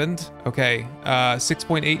happened. Okay,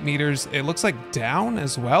 6.8 meters. It looks like down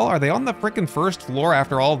as well. Are they on the frickin' first floor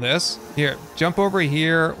after all this? Here, jump over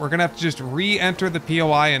here. We're gonna have to just re-enter the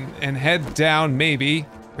POI and head down, maybe.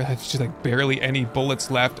 There's just like barely any bullets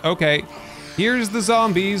left. Okay, here's the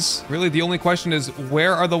zombies. Really, the only question is,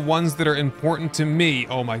 where are the ones that are important to me?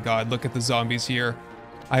 Oh my God, look at the zombies here.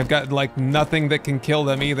 I've got like nothing that can kill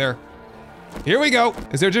them either. Here we go.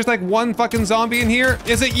 Is there just like 1 fucking zombie in here?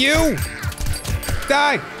 Is it you?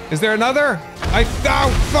 Die. Is there another?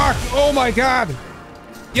 Oh fuck. Oh my God.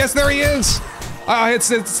 Yes, there he is.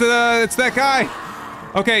 It's that guy.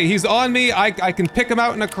 Okay, he's on me. I can pick him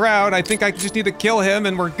out in a crowd. I think I just need to kill him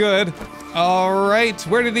and we're good. All right,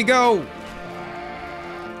 where did he go?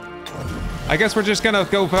 I guess we're just gonna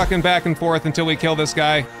go fucking back and forth until we kill this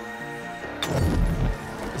guy.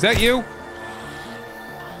 Is that you?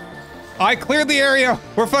 I cleared the area.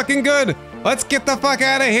 We're fucking good. Let's get the fuck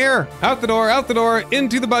out of here. Out the door,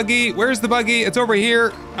 into the buggy. Where's the buggy? It's over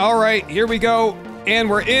here. All right, here we go. And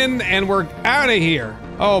we're in and we're out of here.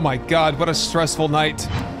 Oh my God, what a stressful night.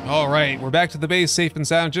 All right, we're back to the base safe and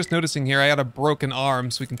sound. Just noticing here, I got a broken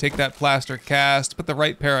arm, so we can take that plaster cast, put the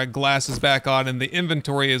right pair of glasses back on, and the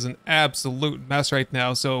inventory is an absolute mess right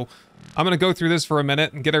now. So I'm gonna go through this for a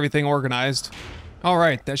minute and get everything organized. All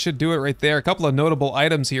right, that should do it right there. A couple of notable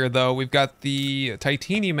items here, though. We've got the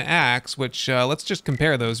titanium axe, which let's just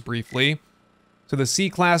compare those briefly. So the C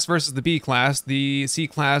class versus the B class. The C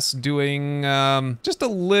class doing just a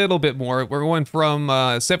little bit more. We're going from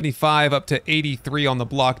 75 up to 83 on the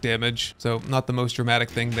block damage. So not the most dramatic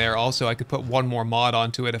thing there. Also, I could put 1 more mod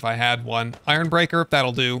onto it if I had one. Iron Breaker,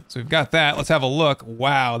 that'll do. So we've got that. Let's have a look.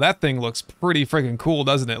 Wow, that thing looks pretty friggin' cool,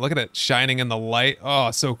 doesn't it? Look at it shining in the light.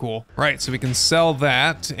 Oh, so cool. Right, so we can sell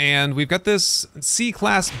that. And we've got this C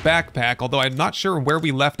class backpack, although I'm not sure where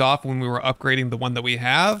we left off when we were upgrading the one that we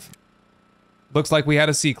have. Looks like we had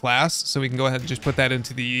a C class, so we can go ahead and just put that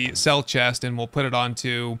into the sell chest and we'll put it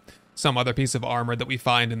onto some other piece of armor that we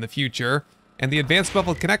find in the future. And the advanced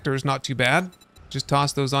beveled connector is not too bad. Just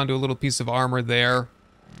toss those onto a little piece of armor there.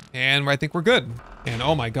 And I think we're good. And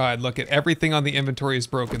oh my god, look at everything on the inventory is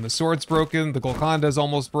broken. The sword's broken, the Golconda is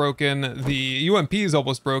almost broken, the UMP is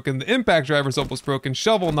almost broken, the impact driver's almost broken,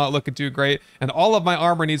 shovel not looking too great, and all of my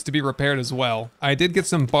armor needs to be repaired as well. I did get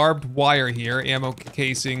some barbed wire here, ammo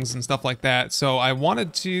casings and stuff like that, so I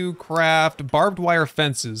wanted to craft barbed wire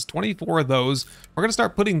fences, 24 of those. We're gonna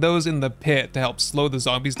start putting those in the pit to help slow the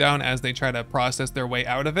zombies down as they try to process their way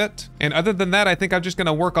out of it. And other than that, I think I'm just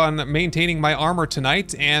gonna work on maintaining my armor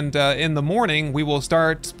tonight, and in the morning, we will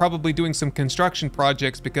start probably doing some construction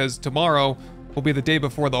projects because tomorrow will be the day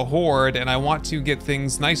before the Horde, and I want to get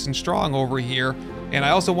things nice and strong over here. And I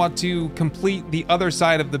also want to complete the other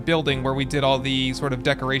side of the building where we did all the sort of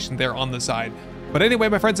decoration there on the side. But anyway,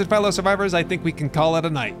 my friends and fellow survivors, I think we can call it a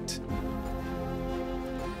night.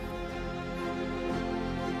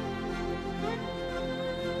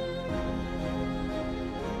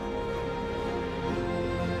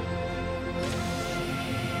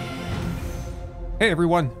 Hey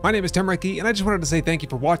everyone, my name is Temreki, and I just wanted to say thank you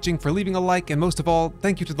for watching, for leaving a like, and most of all,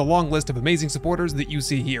 thank you to the long list of amazing supporters that you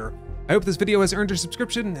see here. I hope this video has earned your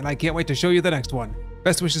subscription, and I can't wait to show you the next one.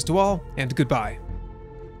 Best wishes to all, and goodbye.